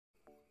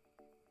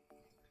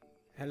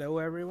Hello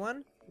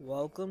everyone,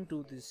 welcome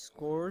to this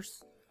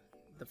course.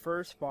 The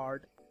first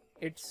part,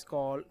 it's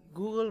called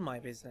Google My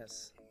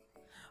Business.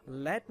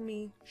 Let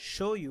me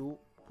show you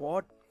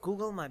what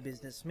Google My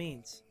Business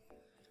means.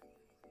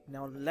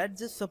 Now let's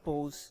just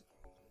suppose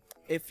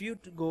if you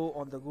go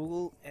on the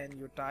Google and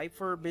you type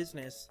for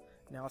business.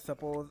 Now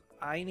suppose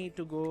I need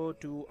to go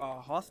to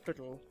a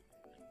hospital,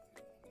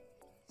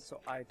 so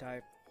I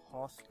type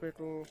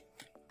hospital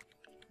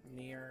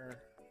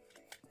near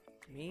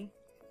me.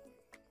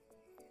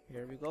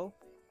 Here we go.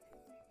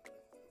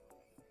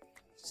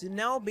 So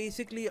now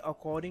basically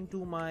according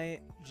to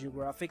my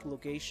geographic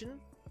location,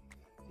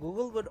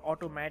 Google would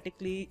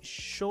automatically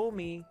show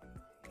me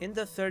in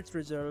the search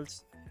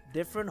results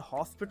different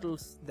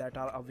hospitals that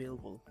are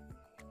available.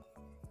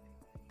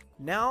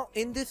 Now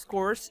in this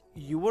course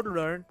you would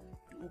learn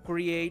to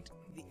create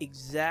the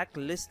exact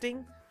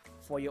listing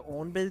for your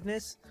own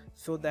business,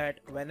 so that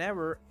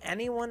whenever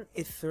anyone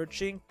is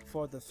searching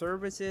for the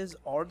services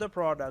or the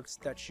products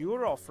that you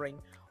are offering,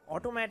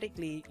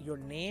 automatically your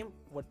name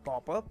would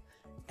pop up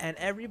and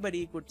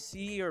everybody could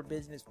see your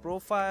business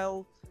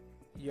profile,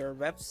 your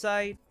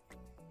website,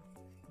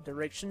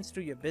 directions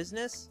to your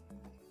business,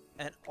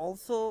 and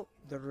also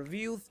the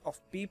reviews of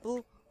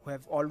people who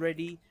have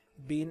already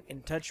been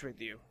in touch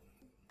with you.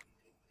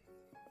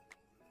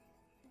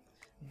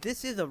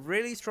 This is a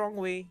really strong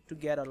way to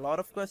get a lot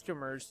of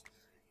customers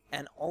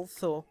and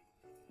also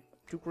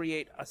to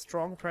create a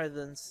strong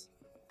presence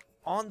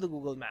on the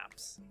Google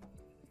Maps.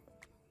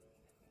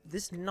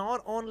 This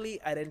not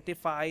only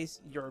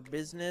identifies your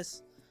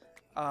business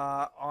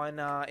in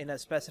a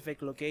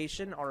specific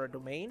location or a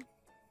domain,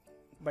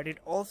 but it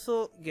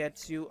also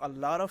gets you a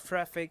lot of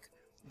traffic,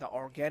 the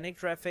organic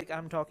traffic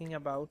I'm talking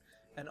about,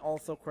 and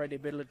also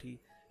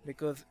credibility,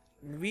 because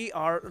we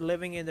are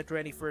living in the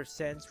 21st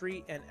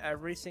century and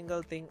every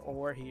single thing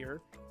over here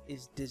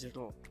is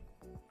digital.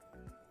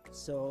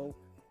 So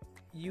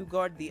you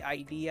got the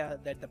idea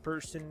that the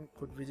person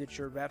could visit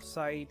your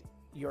website,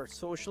 your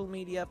social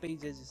media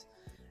pages.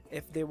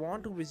 If they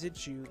want to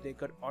visit you, they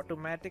could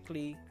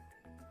automatically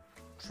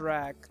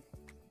track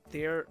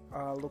their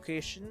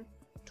location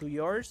to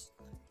yours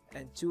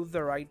and choose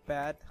the right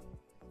path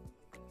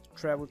to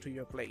travel to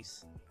your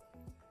place.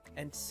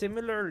 And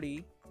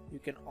similarly, you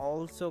can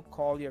also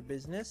call your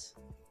business,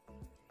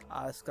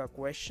 ask a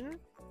question.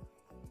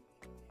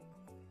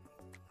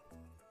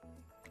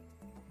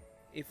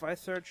 If I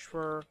search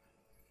for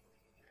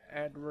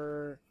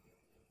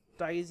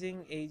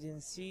advertising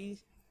agency,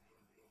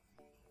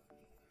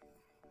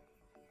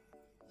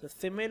 so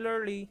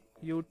similarly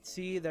you'd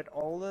see that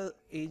all the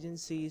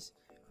agencies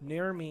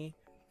near me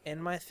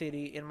in my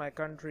city, in my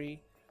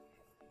country,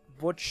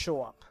 would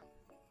show up.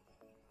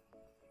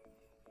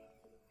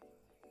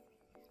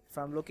 If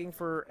I'm looking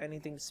for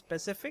anything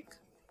specific,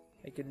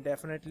 I can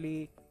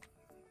definitely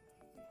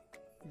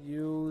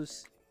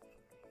use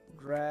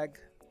drag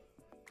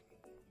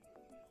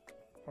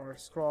or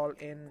scroll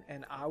in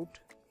and out,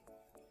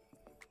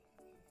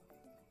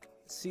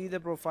 see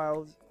the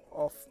profiles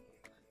of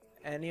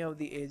any of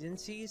the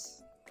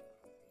agencies,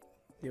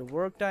 their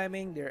work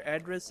timing, their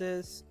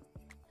addresses,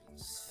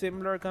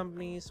 similar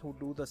companies who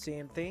do the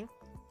same thing.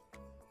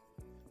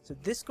 So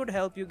this could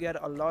help you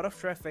get a lot of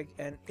traffic,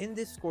 and in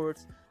this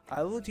course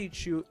I will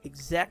teach you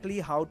exactly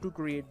how to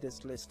create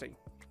this listing.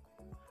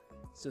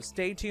 So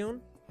stay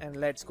tuned and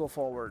let's go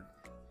forward.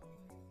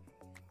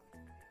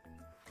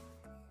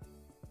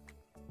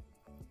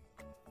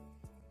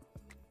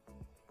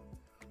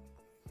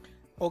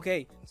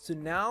 Okay, so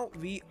now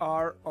we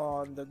are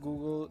on the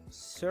Google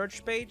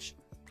search page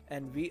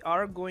and we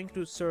are going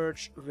to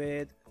search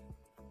with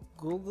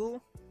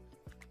Google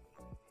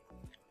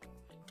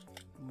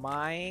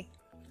My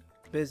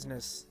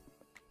Business.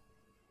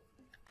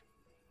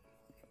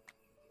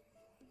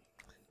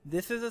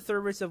 This is a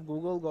service of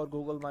Google called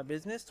Google My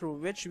Business, through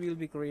which we'll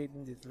be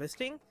creating this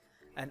listing,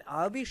 and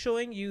I'll be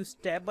showing you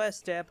step by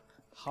step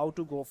how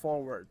to go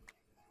forward.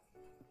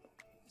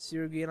 So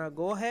you're gonna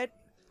go ahead,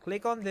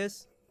 click on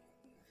this.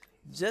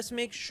 Just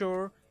make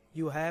sure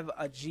you have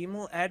a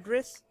Gmail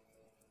address.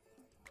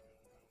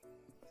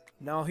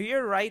 Now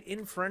here right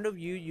in front of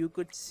you, you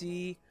could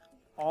see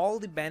all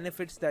the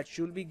benefits that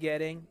you'll be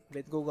getting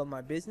with Google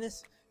My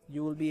Business.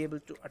 You will be able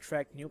to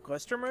attract new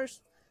customers.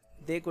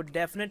 They could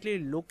definitely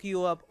look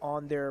you up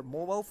on their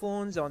mobile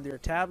phones, on their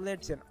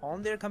tablets, and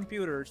on their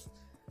computers.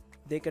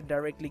 They could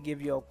directly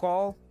give you a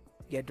call,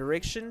 get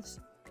directions,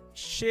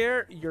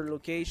 share your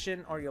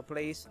location or your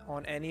place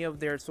on any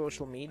of their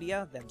social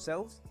media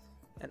themselves,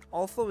 and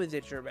also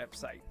visit your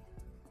website.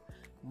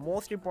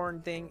 Most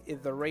important thing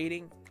is the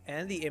rating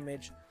and the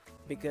image,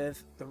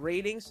 because the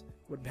ratings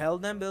would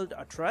help them build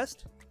a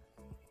trust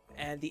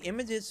and the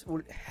images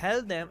would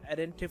help them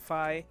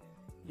identify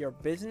your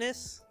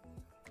business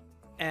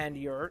and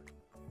your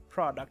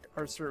product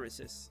or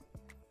services.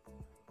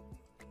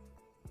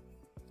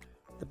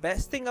 The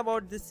best thing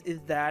about this is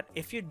that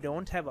if you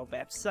don't have a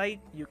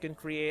website, you can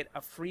create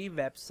a free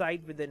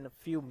website within a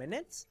few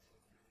minutes.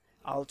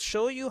 I'll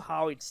show you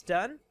how it's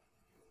done.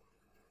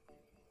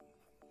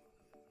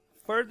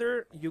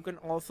 Further, you can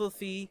also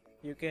see,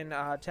 you can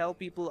tell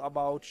people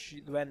about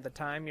when the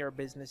time your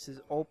business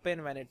is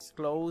open, when it's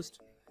closed,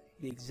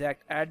 the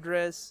exact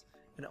address,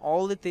 and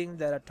all the things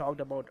that I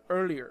talked about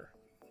earlier.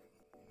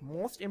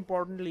 Most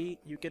importantly,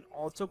 you can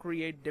also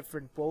create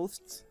different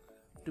posts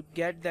to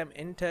get them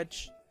in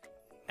touch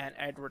and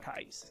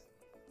advertise.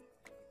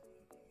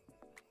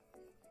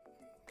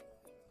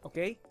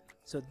 Okay,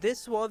 so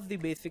this was the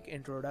basic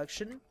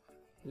introduction.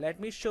 Let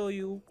me show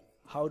you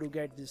how to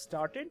get this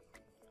started.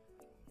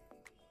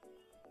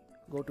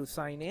 Go to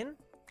sign in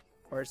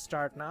or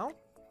start now.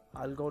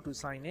 I'll go to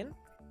sign in.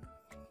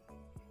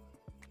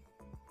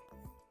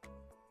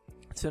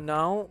 So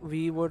now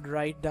we would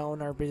write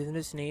down our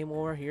business name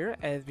over here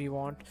as we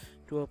want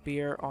to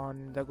appear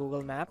on the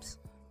Google Maps.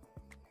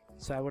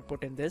 So I would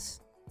put in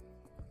this.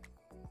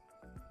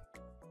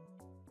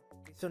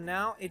 So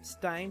now it's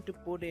time to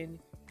put in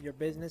your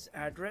business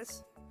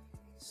address.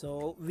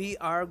 So we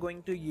are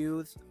going to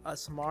use a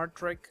smart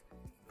trick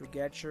to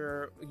get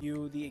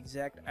you the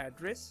exact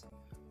address.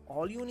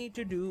 All you need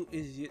to do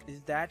is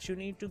that you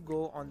need to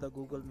go on the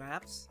Google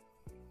Maps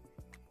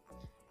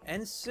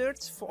and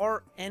search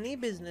for any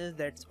business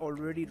that's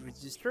already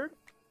registered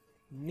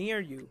near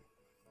you.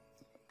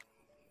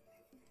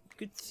 You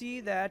could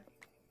see that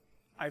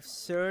I've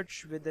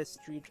searched with the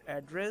street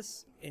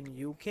address in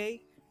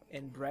UK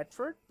in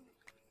Bradford,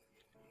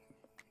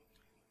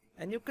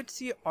 and you could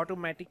see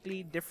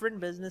automatically different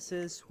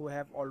businesses who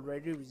have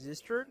already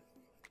registered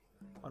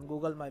on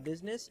Google My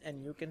Business,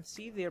 and you can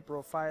see their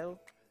profile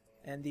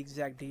and the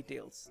exact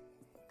details.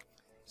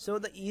 So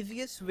the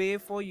easiest way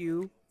for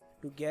you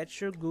to get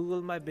your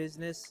Google My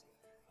Business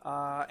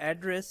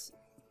address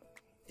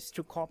is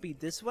to copy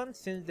this one,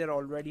 since they're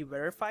already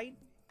verified,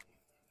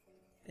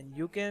 and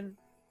you can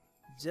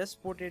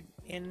just put it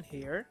in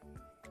here.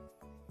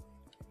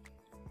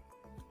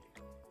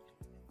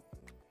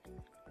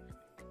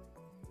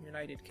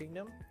 United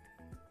Kingdom,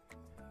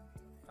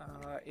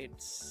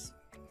 it's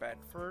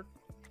Bedford,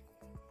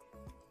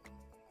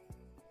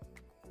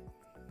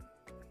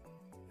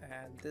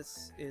 and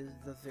this is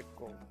the zip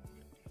code.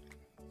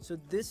 So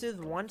this is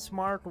one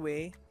smart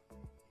way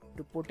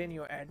to put in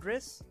your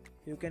address.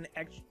 You can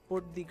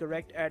put the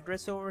correct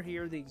address over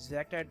here, the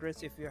exact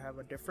address. If you have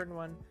a different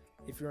one,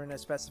 if you're in a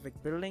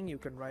specific building, you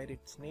can write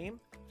its name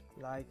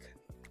like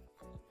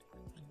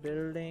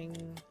Building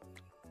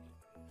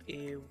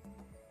A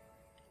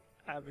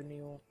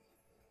Avenue.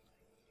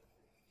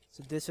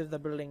 So this is the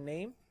building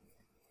name,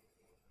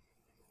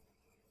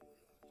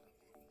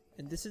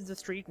 and this is the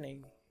street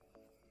name.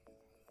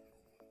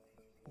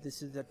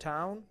 This is the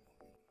town.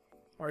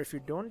 Or if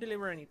you don't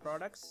deliver any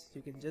products,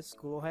 you can just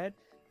go ahead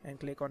and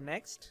click on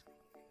next.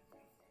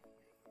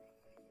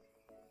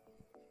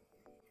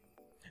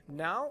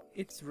 Now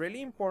it's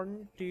really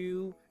important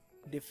to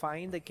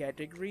define the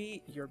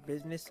category your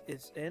business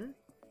is in.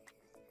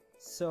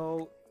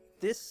 So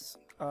this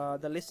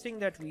the listing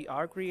that we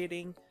are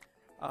creating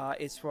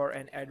is for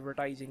an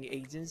advertising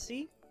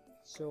agency.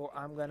 So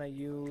I'm gonna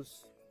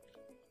use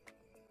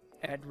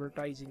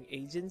advertising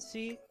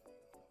agency.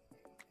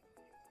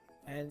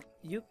 And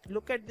you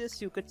look at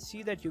this, you could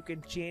see that you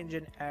can change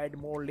and add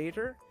more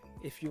later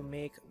if you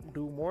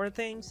do more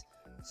things.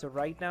 So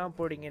right now I'm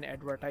putting in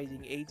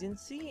advertising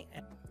agency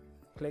and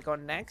click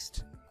on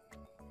next.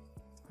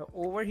 So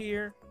over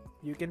here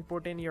you can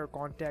put in your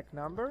contact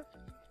number,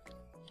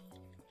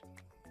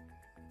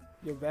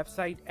 your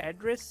website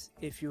address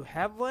if you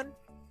have one.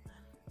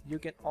 You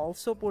can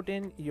also put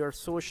in your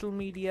social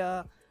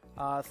media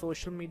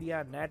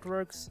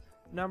networks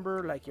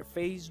number, like your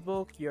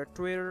Facebook, your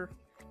Twitter,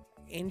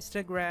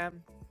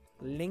 Instagram,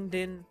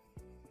 LinkedIn,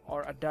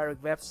 or a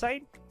direct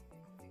website.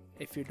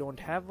 If you don't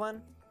have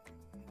one,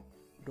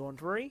 don't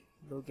worry,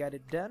 we'll get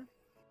it done.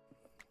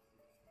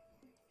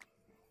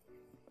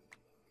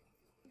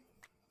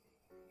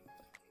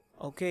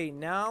 Okay,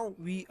 now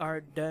we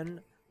are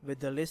done with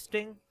the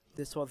listing.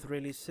 This was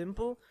really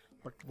simple,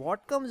 but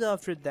what comes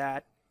after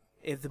that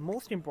is the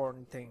most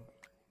important thing.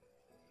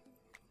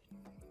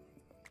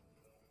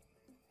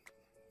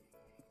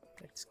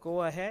 Let's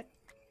go ahead.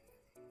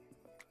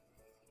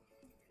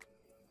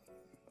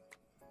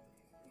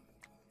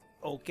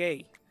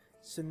 Okay,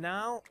 so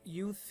now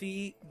you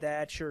see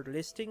that your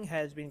listing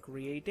has been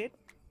created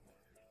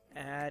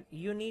and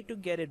you need to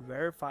get it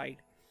verified.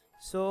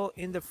 So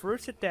in the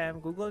first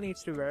attempt, Google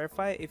needs to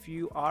verify if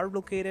you are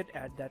located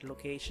at that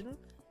location,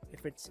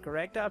 if it's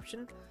correct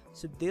option.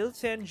 So they'll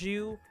send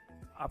you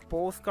a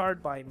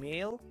postcard by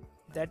mail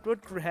that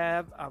would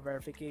have a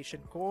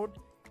verification code.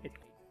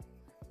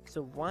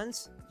 So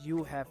once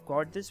you have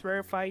got this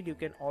verified, you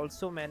can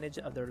also manage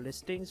other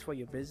listings for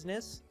your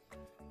business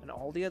and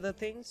all the other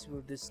things.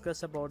 We'll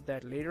discuss about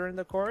that later in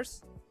the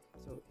course.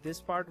 So this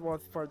part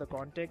was for the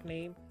contact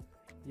name.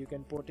 You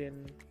can put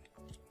in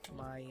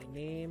my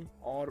name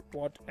or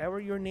whatever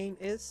your name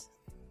is.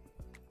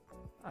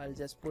 I'll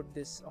just put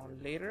this on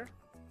later.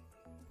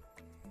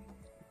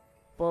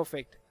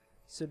 Perfect.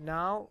 So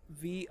now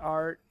we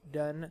are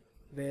done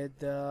with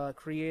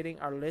creating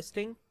our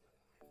listing,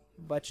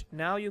 but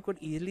now you could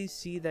easily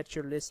see that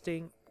your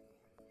listing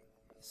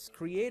is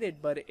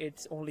created, but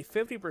it's only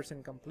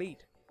 50%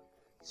 complete.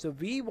 So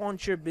we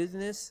want your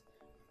business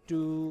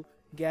to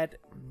get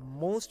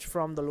most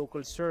from the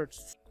local search.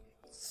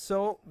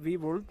 So we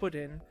will put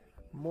in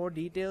more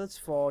details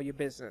for your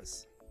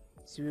business.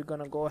 So you're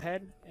gonna go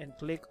ahead and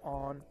click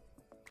on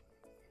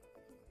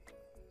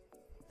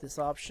this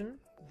option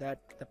that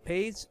the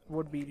page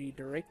would be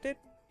redirected,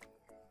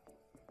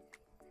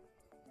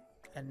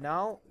 and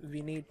now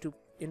we need to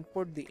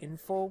input the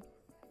info.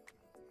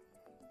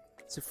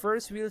 So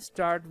first we'll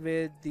start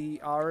with the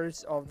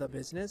hours of the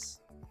business.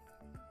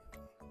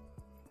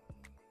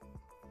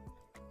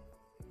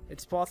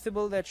 It's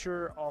possible that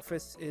your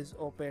office is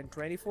open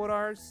 24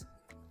 hours.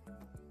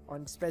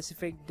 On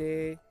specific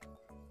day,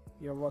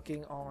 you're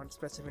working on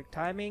specific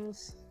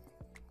timings.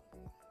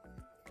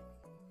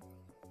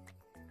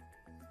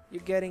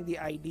 You're getting the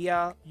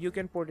idea. You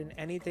can put in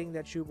anything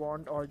that you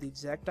want or the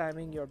exact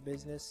timing your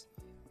business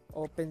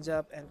opens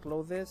up and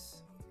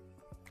closes.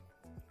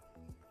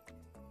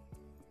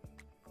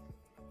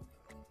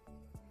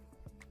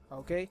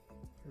 Okay,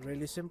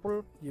 really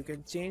simple. You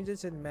can change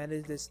this and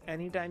manage this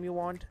anytime you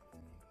want.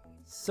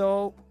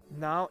 So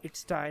now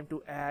it's time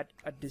to add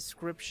a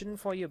description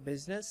for your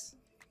business.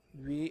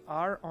 We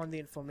are on the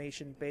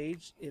information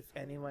page. If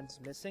anyone's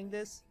missing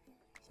this,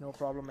 it's no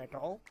problem at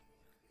all.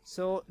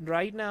 So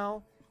right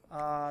now,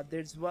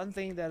 there's one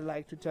thing that I'd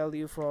like to tell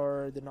you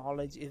for the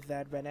knowledge is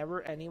that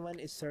whenever anyone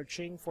is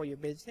searching for your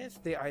business,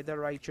 they either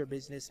write your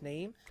business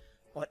name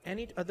or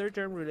any other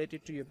term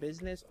related to your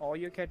business or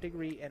your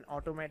category, and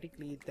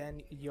automatically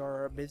then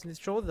your business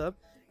shows up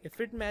if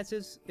it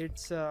matches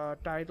its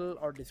title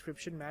or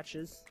description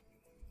matches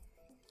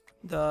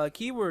the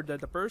keyword that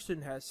the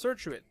person has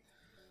searched with.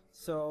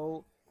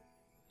 So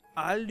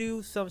I'll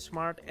do some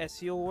smart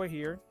SEO over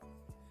here,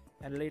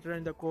 and later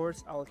in the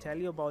course I'll tell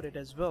you about it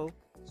as well,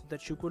 so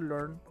that you could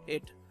learn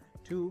it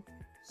too.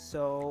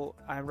 So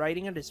I'm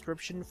writing a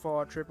description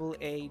for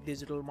AAA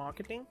digital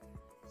marketing.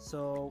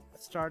 So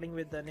starting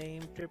with the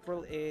name,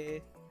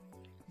 AAA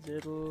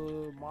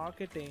digital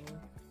marketing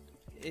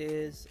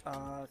is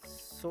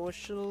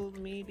social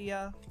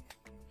media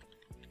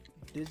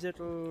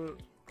digital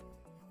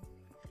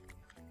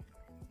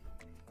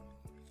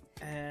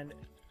and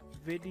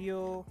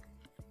video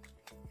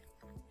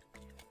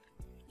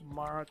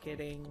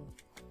marketing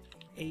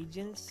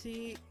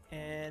agency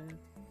in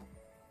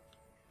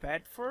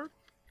Bedford,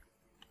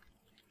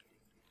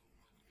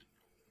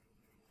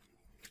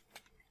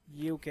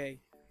 UK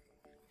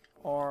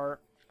or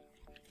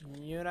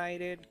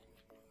United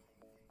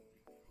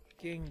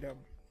Kingdom.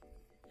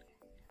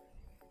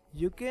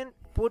 You can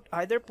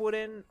either put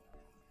in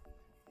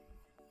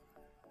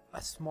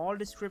a small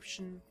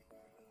description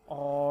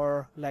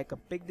or like a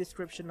big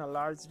description, a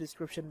large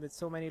description with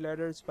so many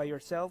letters by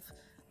yourself.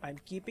 I'm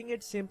keeping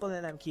it simple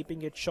and I'm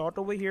keeping it short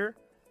over here,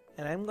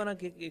 and I'm gonna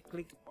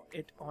click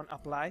it on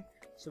apply.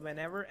 So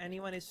whenever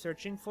anyone is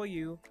searching for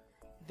you,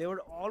 they would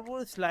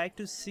always like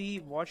to see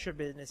what your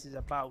business is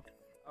about.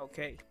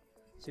 Okay,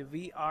 so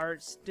we are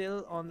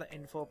still on the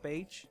info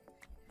page.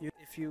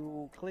 If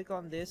you click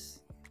on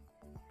this,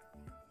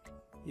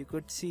 you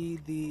could see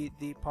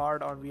the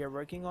part on we are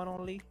working on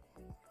only.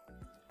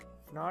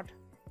 If not,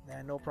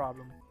 then no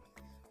problem.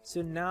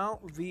 So now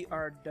we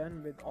are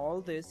done with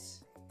all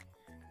this.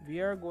 We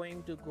are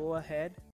going to go ahead